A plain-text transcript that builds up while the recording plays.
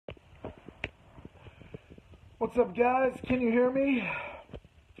What's up, guys? Can you hear me?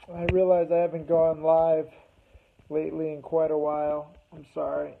 I realize I haven't gone live lately in quite a while. I'm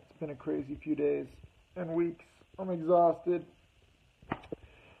sorry. It's been a crazy few days and weeks. I'm exhausted.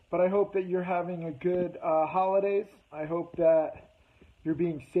 But I hope that you're having a good holidays. I hope that you're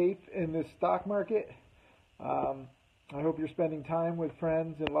being safe in this stock market. I hope you're spending time with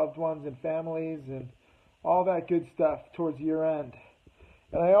friends and loved ones and families and all that good stuff towards year end.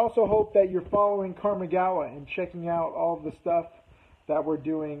 And I also hope that you're following Karmagawa and checking out all of the stuff that we're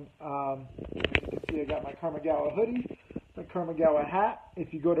doing. As you can see, I got my Karmagawa hoodie, my Karmagawa hat.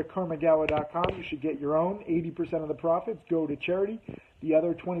 If you go to karmagawa.com, you should get your own. 80% of the profits go to charity. The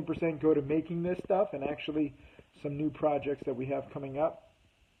other 20% go to making this stuff and actually some new projects that we have coming up.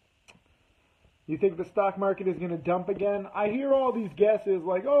 You think the stock market is going to dump again? I hear all these guesses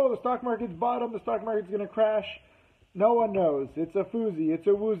like, oh, the stock market's bottom, the stock market's going to crash. No one knows. It's a foozy, it's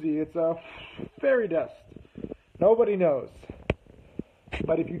a woozy, it's a fairy dust. Nobody knows.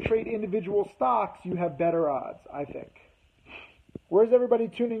 But if you trade individual stocks, you have better odds, I think. Where's everybody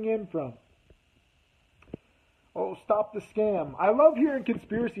tuning in from? Oh, stop the scam. I love hearing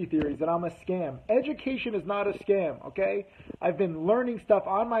conspiracy theories that I'm a scam. Education is not a scam, okay? I've been learning stuff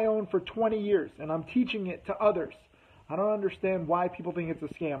on my own for 20 years, and I'm teaching it to others. I don't understand why people think it's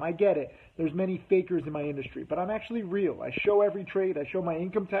a scam. I get it. There's many fakers in my industry, but I'm actually real. I show every trade. I show my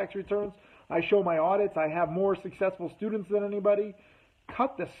income tax returns. I show my audits. I have more successful students than anybody.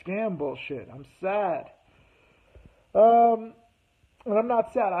 Cut the scam bullshit. I'm sad. And I'm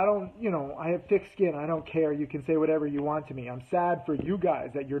not sad. I have thick skin. I don't care. You can say whatever you want to me. I'm sad for you guys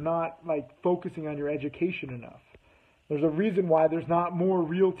that you're not, focusing on your education enough. There's a reason why there's not more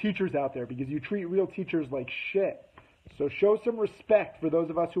real teachers out there, because you treat real teachers like shit. So show some respect for those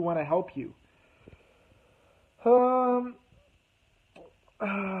of us who want to help you. I'm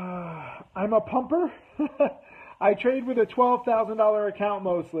a pumper. I trade with a $12,000 account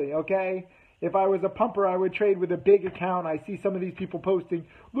mostly, okay? If I was a pumper, I would trade with a big account. I see some of these people posting,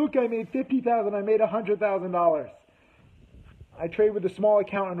 look, I made $50,000, I made $100,000. I trade with a small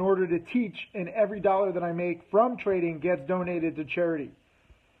account in order to teach, and every dollar that I make from trading gets donated to charity.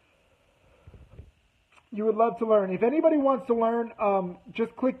 You would love to learn. If anybody wants to learn,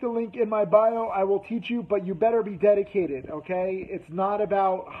 just click the link in my bio. I will teach you, but you better be dedicated, okay? It's not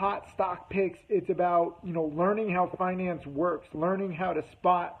about hot stock picks. It's about, learning how finance works, learning how to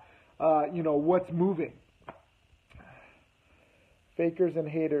spot, what's moving. Fakers and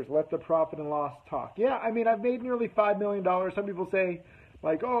haters, let the profit and loss talk. Yeah, I've made nearly $5 million. Some people say,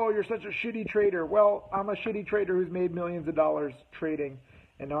 oh, you're such a shitty trader. Well, I'm a shitty trader who's made millions of dollars trading.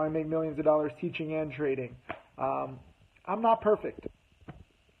 And now I make millions of dollars teaching and trading. I'm not perfect,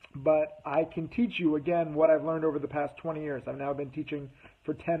 but I can teach you, again, what I've learned over the past 20 years. I've now been teaching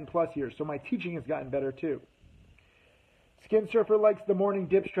for 10 plus years, so my teaching has gotten better too. Skin Surfer likes the morning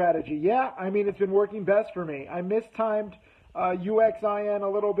dip strategy. Yeah, it's been working best for me. I mistimed UXIN a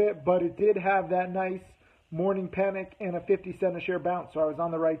little bit, but it did have that nice morning panic and a 50 cent a share bounce, so I was on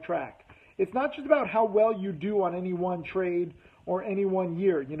the right track. It's not just about how well you do on any one trade or any one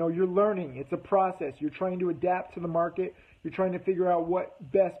year. You're learning. It's a process. You're trying to adapt to the market. You're trying to figure out what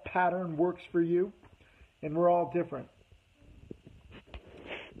best pattern works for you. And we're all different.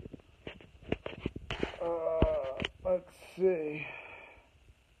 Let's see.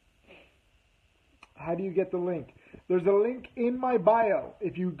 How do you get the link? There's a link in my bio.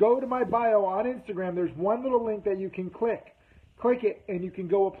 If you go to my bio on Instagram, there's one little link that you can click. Click it, and you can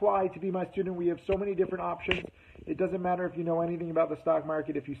go apply to be my student. We have so many different options. It doesn't matter if you know anything about the stock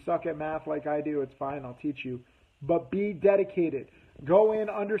market. If you suck at math like I do, it's fine. I'll teach you. But be dedicated. Go in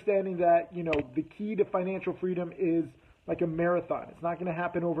understanding that, the key to financial freedom is like a marathon. It's not going to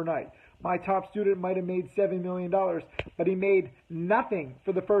happen overnight. My top student might have made $7 million, but he made nothing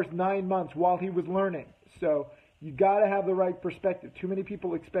for the first 9 months while he was learning. So you got to have the right perspective. Too many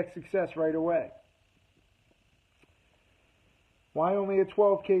people expect success right away. Why only a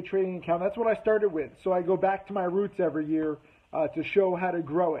 12K trading account? That's what I started with. So I go back to my roots every year to show how to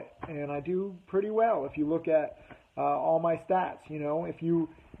grow it. And I do pretty well if you look at all my stats. If you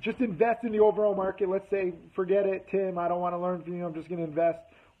just invest in the overall market, let's say, forget it, Tim, I don't want to learn from you, I'm just going to invest.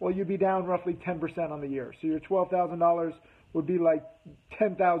 Well, you'd be down roughly 10% on the year. So your $12,000 would be like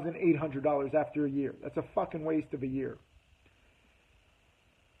 $10,800 after a year. That's a fucking waste of a year.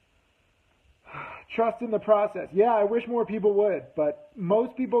 Trust in the process. Yeah, I wish more people would, but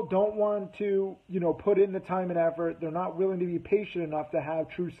most people don't want to, put in the time and effort. They're not willing to be patient enough to have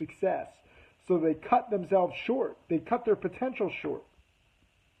true success. So they cut themselves short. They cut their potential short.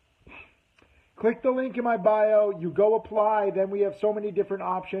 Click the link in my bio. You go apply. Then we have so many different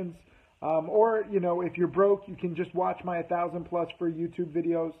options. Or, if you're broke, you can just watch my 1,000 plus free YouTube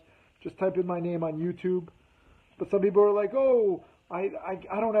videos. Just type in my name on YouTube. But some people are like, oh, I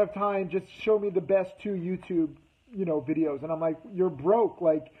don't have time. Just show me the best 2 YouTube, videos. And I'm like, you're broke.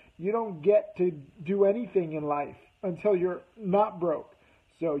 Like, you don't get to do anything in life until you're not broke.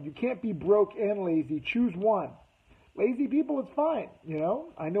 So you can't be broke and lazy. Choose one. Lazy people, it's fine,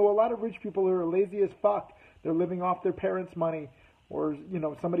 I know a lot of rich people who are lazy as fuck. They're living off their parents' money or,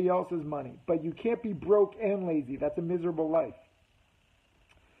 somebody else's money. But you can't be broke and lazy. That's a miserable life.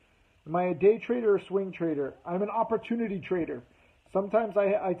 Am I a day trader or swing trader? I'm an opportunity trader. Sometimes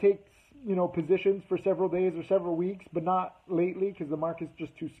I take, positions for several days or several weeks, but not lately because the market's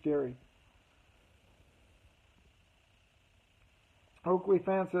just too scary. Oakley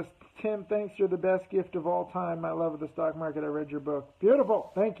fan says, Tim, thanks. You're the best gift of all time. I love the stock market. I read your book.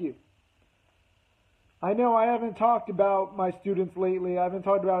 Beautiful. Thank you. I know I haven't talked about my students lately. I haven't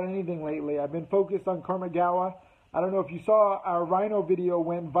talked about anything lately. I've been focused on Karmagawa. I don't know if you saw our Rhino video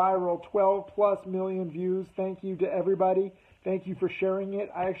went viral, 12 plus million views. Thank you to everybody. Thank you for sharing it.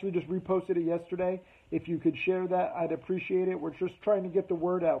 I actually just reposted it yesterday. If you could share that, I'd appreciate it. We're just trying to get the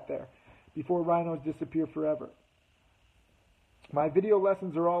word out there before rhinos disappear forever. My video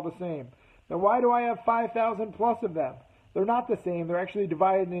lessons are all the same. Now, why do I have 5,000 plus of them? They're not the same. They're actually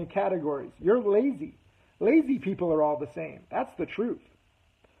divided into categories. You're lazy. Lazy people are all the same. That's the truth.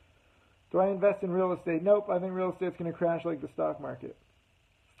 Do I invest in real estate? Nope. I think real estate's going to crash like the stock market.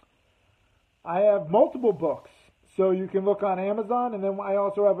 I have multiple books. So you can look on Amazon, and then I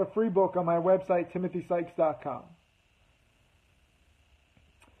also have a free book on my website, timothysykes.com.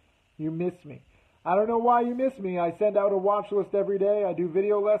 You miss me. I don't know why you miss me. I send out a watch list every day. I do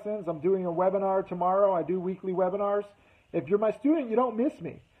video lessons. I'm doing a webinar tomorrow. I do weekly webinars. If you're my student, you don't miss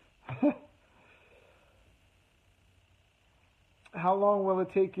me. How long will it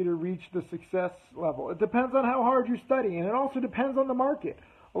take you to reach the success level? It depends on how hard you study, and it also depends on the market.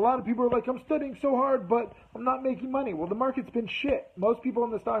 A lot of people are like, I'm studying so hard, but I'm not making money. Well, the market's been shit. Most people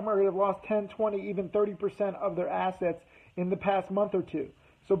in the stock market have lost 10, 20, even 30% of their assets in the past month or two.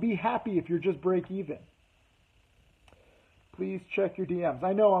 So be happy if you're just break even. Please check your DMs.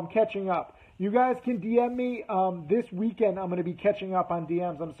 I know I'm catching up. You guys can DM me. This weekend I'm going to be catching up on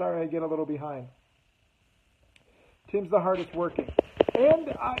DMs. I'm sorry I get a little behind. Tim's the hardest working. And,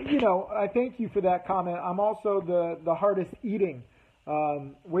 I thank you for that comment. I'm also the hardest eating.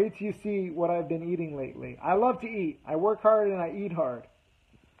 Wait till you see what I've been eating lately. I love to eat. I work hard and I eat hard.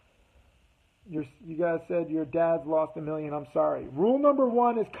 You guys said your dad's lost $1 million. I'm sorry. Rule number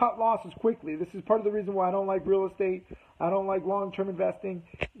 1 is cut losses quickly. This is part of the reason why I don't like real estate. I don't like long-term investing.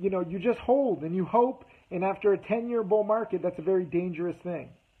 You just hold and you hope. And after a 10-year bull market, that's a very dangerous thing.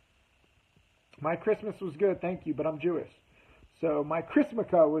 My Christmas was good, thank you, but I'm Jewish. So my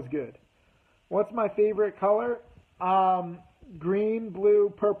Christmaka was good. What's my favorite color? Green,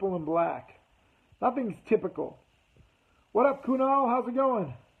 blue, purple, and black. Nothing's typical. What up, Kunal? How's it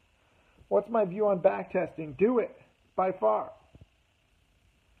going? What's my view on backtesting? Do it, by far.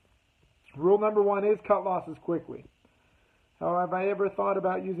 Rule number 1 is cut losses quickly. How have I ever thought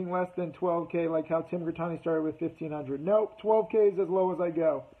about using less than 12K like how Tim Grattani started with 1,500? Nope, 12K is as low as I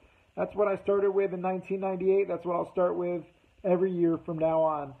go. That's what I started with in 1998. That's what I'll start with every year from now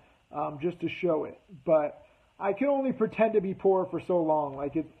on, just to show it. But I can only pretend to be poor for so long.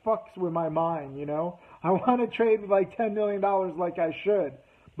 Like, it fucks with my mind, I want to trade like $10 million like I should.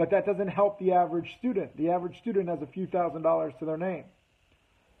 But that doesn't help the average student. The average student has a few $1,000s to their name.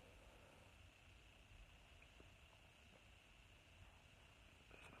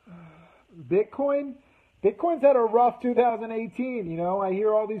 Bitcoin's had a rough 2018. I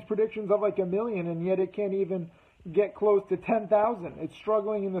hear all these predictions of like 1 million, and yet it can't even get close to 10,000. It's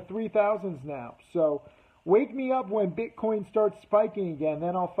struggling in the 3,000s now. So wake me up when Bitcoin starts spiking again,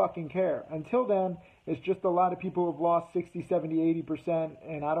 then I'll fucking care. Until then, it's just a lot of people who have lost 60, 70, 80%,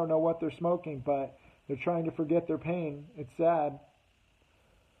 and I don't know what they're smoking, but they're trying to forget their pain. It's sad.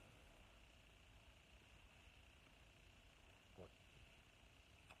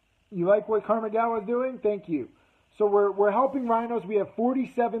 You like what Karmagawa is doing? Thank you. So we're helping rhinos. We have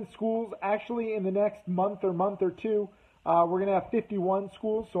 47 schools. Actually, in the next month or two, we're going to have 51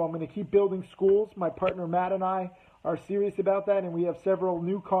 schools. So I'm going to keep building schools. My partner Matt and I are serious about that, and we have several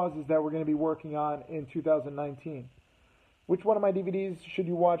new causes that we're going to be working on in 2019. Which one of my DVDs should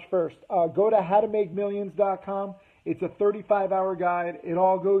you watch first? Go to howtomakemillions.com. It's a 35-hour guide. It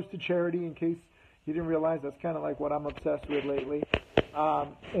all goes to charity, in case you didn't realize. That's kind of like what I'm obsessed with lately.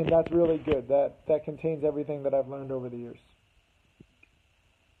 And that's really good. That contains everything that I've learned over the years.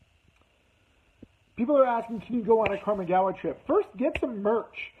 People are asking, can you go on a Karmagawa trip? First, get some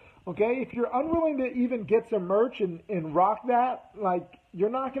merch. Okay, if you're unwilling to even get some merch and rock that, like, you're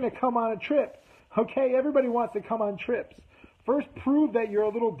not going to come on a trip. Okay, everybody wants to come on trips. First, prove that you're a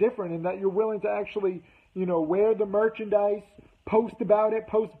little different and that you're willing to actually, wear the merchandise, post about it,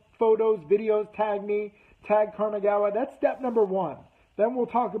 post photos, videos, tag me, tag Karmagawa. That's step number one. Then we'll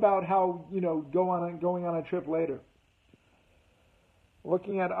talk about how, going on a trip later.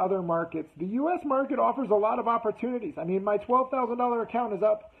 Looking at other markets, the U.S. market offers a lot of opportunities. I mean, my $12,000 account is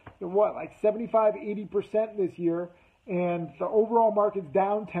up, like 75, 80% this year, and the overall market's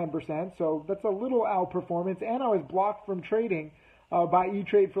down 10%, so that's a little outperformance. And I was blocked from trading by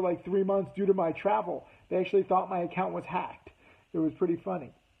E-Trade for like 3 months due to my travel. They actually thought my account was hacked. It was pretty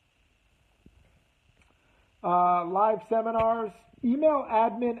funny. Live seminars, email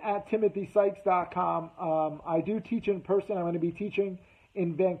admin@timothysykes.com. I do teach in person. I'm going to be teaching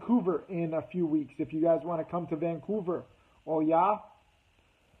in Vancouver in a few weeks. If you guys want to come to Vancouver, oh yeah.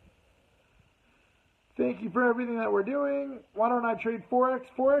 Thank you for everything that we're doing. Why don't I trade Forex?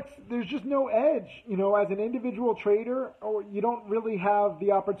 Forex, there's just no edge. As an individual trader, you don't really have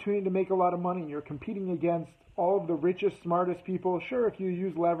the opportunity to make a lot of money. You're competing against all of the richest, smartest people. Sure, if you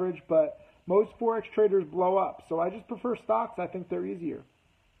use leverage, but most Forex traders blow up. So I just prefer stocks. I think they're easier.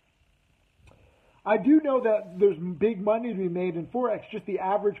 I do know that there's big money to be made in Forex. Just the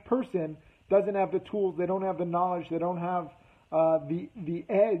average person doesn't have the tools. They don't have the knowledge. They don't have the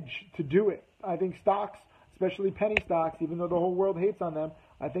edge to do it. I think stocks, especially penny stocks, even though the whole world hates on them,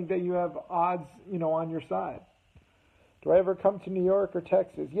 I think that you have odds, on your side. Do I ever come to New York or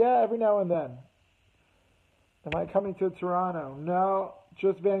Texas? Yeah, every now and then. Am I coming to Toronto? No,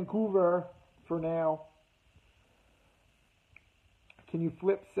 just Vancouver for now. Can you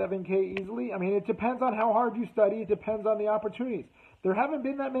flip 7K easily? I mean, it depends on how hard you study. It depends on the opportunities. There haven't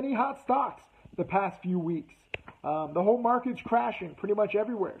been that many hot stocks the past few weeks. The whole market's crashing pretty much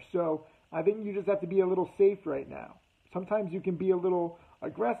everywhere. So I think you just have to be a little safe right now. Sometimes you can be a little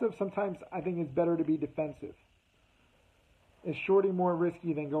aggressive. Sometimes I think it's better to be defensive. Is shorting more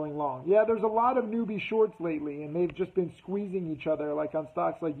risky than going long? Yeah, there's a lot of newbie shorts lately, and they've just been squeezing each other, like on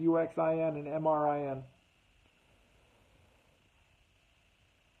stocks like UXIN and MRIN.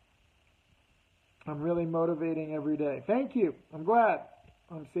 I'm really motivating every day. Thank you. I'm glad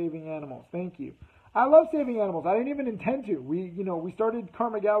I'm saving animals. Thank you. I love saving animals. I didn't even intend to. We started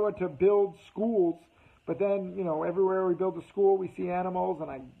Karmagawa to build schools, but then, everywhere we build a school, we see animals,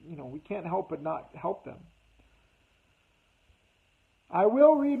 and we can't help but not help them. I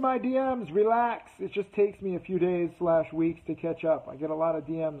will read my DMs. Relax. It just takes me a few days/weeks to catch up. I get a lot of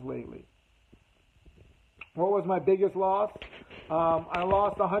DMs lately. What was my biggest loss? I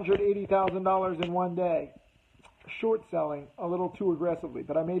lost $180,000 in one day. Short selling a little too aggressively,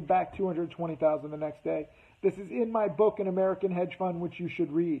 but I made back $220,000 the next day. This is in my book, An American Hedge Fund, which you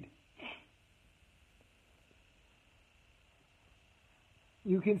should read.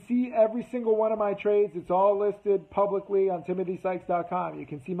 You can see every single one of my trades. It's all listed publicly on timothysykes.com. You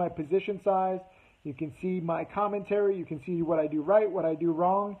can see my position size. You can see my commentary. You can see what I do right, what I do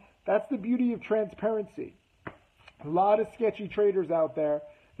wrong. That's the beauty of transparency. A lot of sketchy traders out there.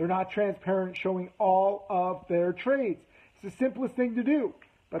 They're not transparent, showing all of their trades. It's the simplest thing to do,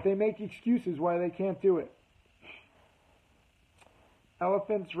 but they make excuses why they can't do it.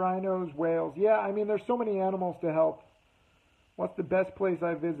 Elephants, rhinos, whales. Yeah, I mean, there's so many animals to help. What's the best place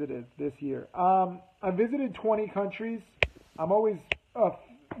I visited this year? I visited 20 countries. I'm always a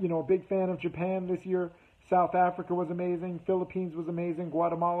big fan of Japan this year. South Africa was amazing. Philippines was amazing.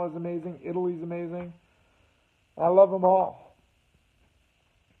 Guatemala is amazing. Italy's amazing. I love them all.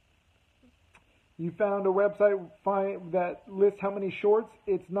 You found a website that lists how many shorts.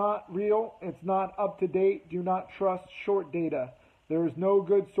 It's not real. It's not up to date. Do not trust short data. There is no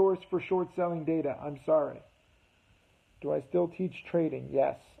good source for short selling data. I'm sorry. Do I still teach trading?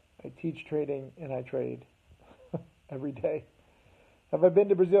 Yes. I teach trading and I trade every day. Have I been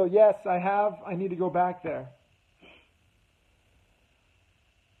to Brazil? Yes, I have. I need to go back there.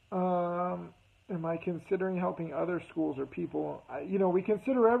 Am I considering helping other schools or people? We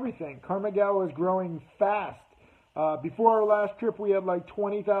consider everything. Karmagawa is growing fast. Before our last trip, we had like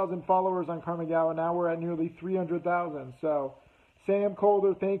 20,000 followers on Karmagawa. Now we're at nearly 300,000. So, Sam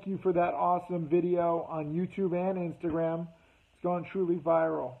Calder, thank you for that awesome video on YouTube and Instagram. It's gone truly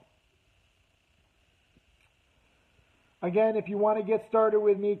viral. Again, if you want to get started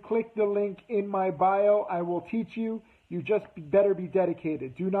with me, click the link in my bio. I will teach you. You just better be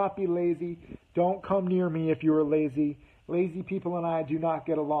dedicated. Do not be lazy. Don't come near me if you are lazy. Lazy people and I do not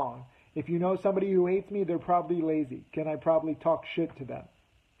get along. If you know somebody who hates me, they're probably lazy. Can I probably talk shit to them?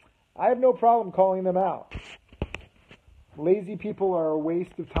 I have no problem calling them out. Lazy people are a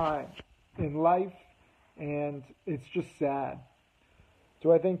waste of time in life, and it's just sad.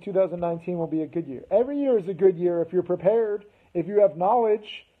 So I think 2019 will be a good year. Every year is a good year if you're prepared, if you have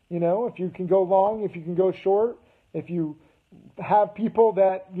knowledge, if you can go long, if you can go short, if you have people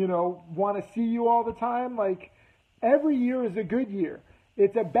that, want to see you all the time. Like, every year is a good year.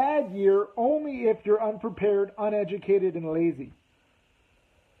 It's a bad year only if you're unprepared, uneducated, and lazy.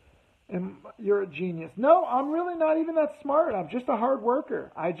 And you're a genius. No, I'm really not even that smart. I'm just a hard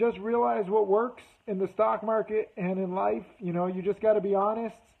worker. I just realize what works in the stock market and in life. You just got to be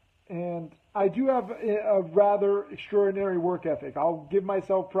honest. And I do have a rather extraordinary work ethic. I'll give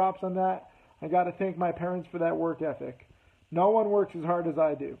myself props on that. I got to thank my parents for that work ethic. No one works as hard as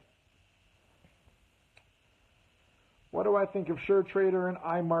I do. What do I think of SureTrader and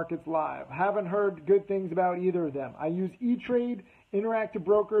iMarkets Live? Haven't heard good things about either of them. I use E-Trade, Interactive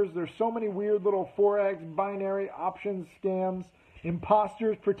Brokers. There's so many weird little Forex, binary options scams,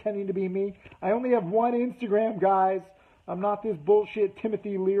 imposters pretending to be me. I only have one Instagram, guys. I'm not this bullshit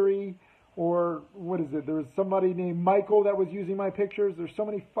Timothy Leary or what is it? There was somebody named Michael that was using my pictures. There's so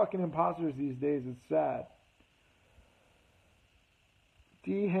many fucking imposters these days. It's sad.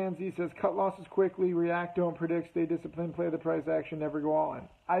 D. Hansy says, cut losses quickly, react, don't predict, stay disciplined, play the price action, never go on.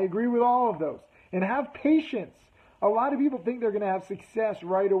 I agree with all of those. And have patience. A lot of people think they're going to have success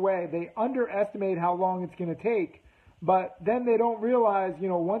right away. They underestimate how long it's going to take. But then they don't realize,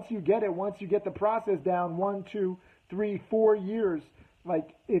 once you get the process down 1, 2, 3, 4 years,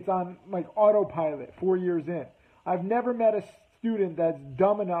 like it's on like autopilot 4 years in. I've never met a student that's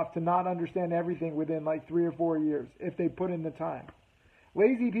dumb enough to not understand everything within like 3 or 4 years if they put in the time.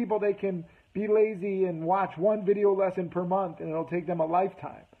 Lazy people, they can be lazy and watch one video lesson per month and it'll take them a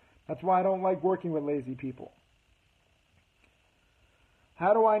lifetime. That's why I don't like working with lazy people.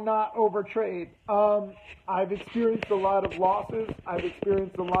 How do I not overtrade? I've experienced a lot of losses. I've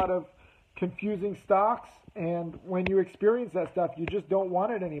experienced a lot of confusing stocks. And when you experience that stuff, you just don't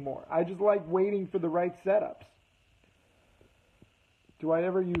want it anymore. I just like waiting for the right setups. Do I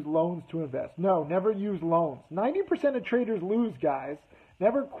ever use loans to invest? No, never use loans. 90% of traders lose, guys.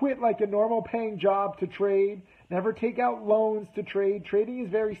 Never quit like a normal paying job to trade. Never take out loans to trade. Trading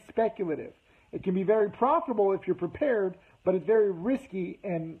is very speculative. It can be very profitable if you're prepared, but it's very risky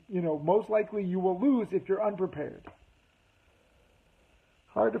and, most likely you will lose if you're unprepared.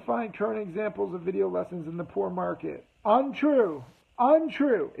 Hard to find current examples of video lessons in the poor market. Untrue.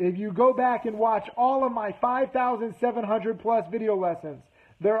 Untrue. If you go back and watch all of my 5,700 plus video lessons,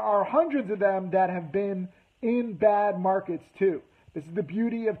 there are hundreds of them that have been in bad markets too. This is the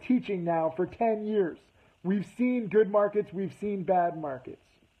beauty of teaching now for 10 years. We've seen good markets, we've seen bad markets.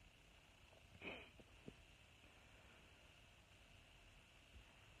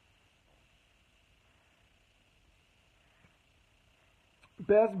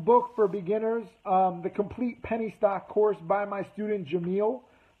 Best book for beginners, The Complete Penny Stock Course by my student Jamil.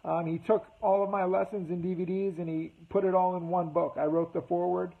 He took all of my lessons and DVDs and he put it all in one book. I wrote the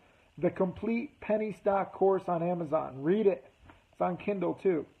foreword. The Complete Penny Stock Course on Amazon. Read it. It's on Kindle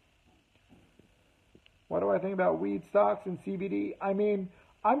too. What do I think about weed stocks and CBD? I mean,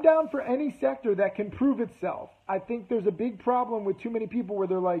 I'm down for any sector that can prove itself. I think there's a big problem with too many people where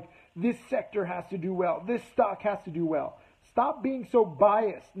they're like, this sector has to do well. This stock has to do well. Stop being so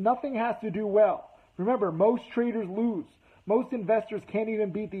biased. Nothing has to do well. Remember, most traders lose. Most investors can't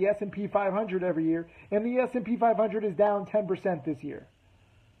even beat the S&P 500 every year, and the S&P 500 is down 10% this year.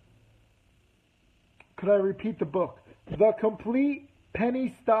 Could I repeat the book? The Complete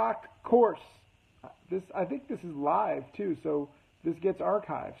Penny Stock Course. I think this is live too, so this gets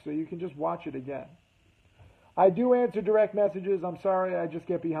archived, so you can just watch it again. I do answer direct messages. I'm sorry, I just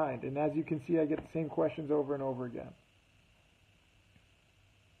get behind. And as you can see, I get the same questions over and over again.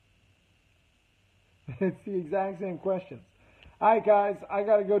 It's the exact same questions. All right, guys, I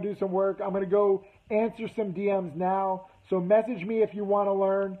got to go do some work. I'm going to go answer some DMs now. So message me if you want to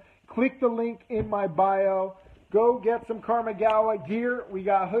learn. Click the link in my bio. Go get some Karmagawa gear. We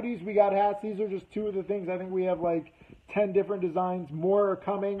got hoodies. We got hats. These are just two of the things. I think we have like 10 different designs. More are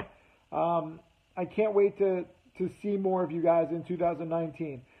coming. I can't wait to see more of you guys in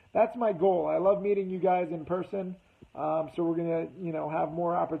 2019. That's my goal. I love meeting you guys in person. So we're going to, have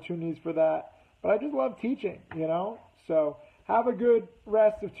more opportunities for that. But I just love teaching, So have a good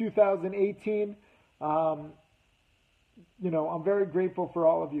rest of 2018. I'm very grateful for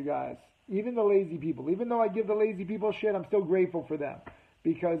all of you guys. Even the lazy people. Even though I give the lazy people shit, I'm still grateful for them.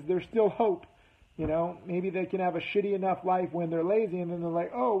 Because there's still hope. Maybe they can have a shitty enough life when they're lazy and then they're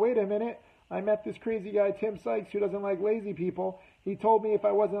like, oh, wait a minute. I met this crazy guy, Tim Sykes, who doesn't like lazy people. He told me if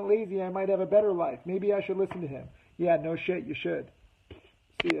I wasn't lazy, I might have a better life. Maybe I should listen to him. Yeah, no shit, you should.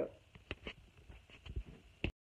 See ya.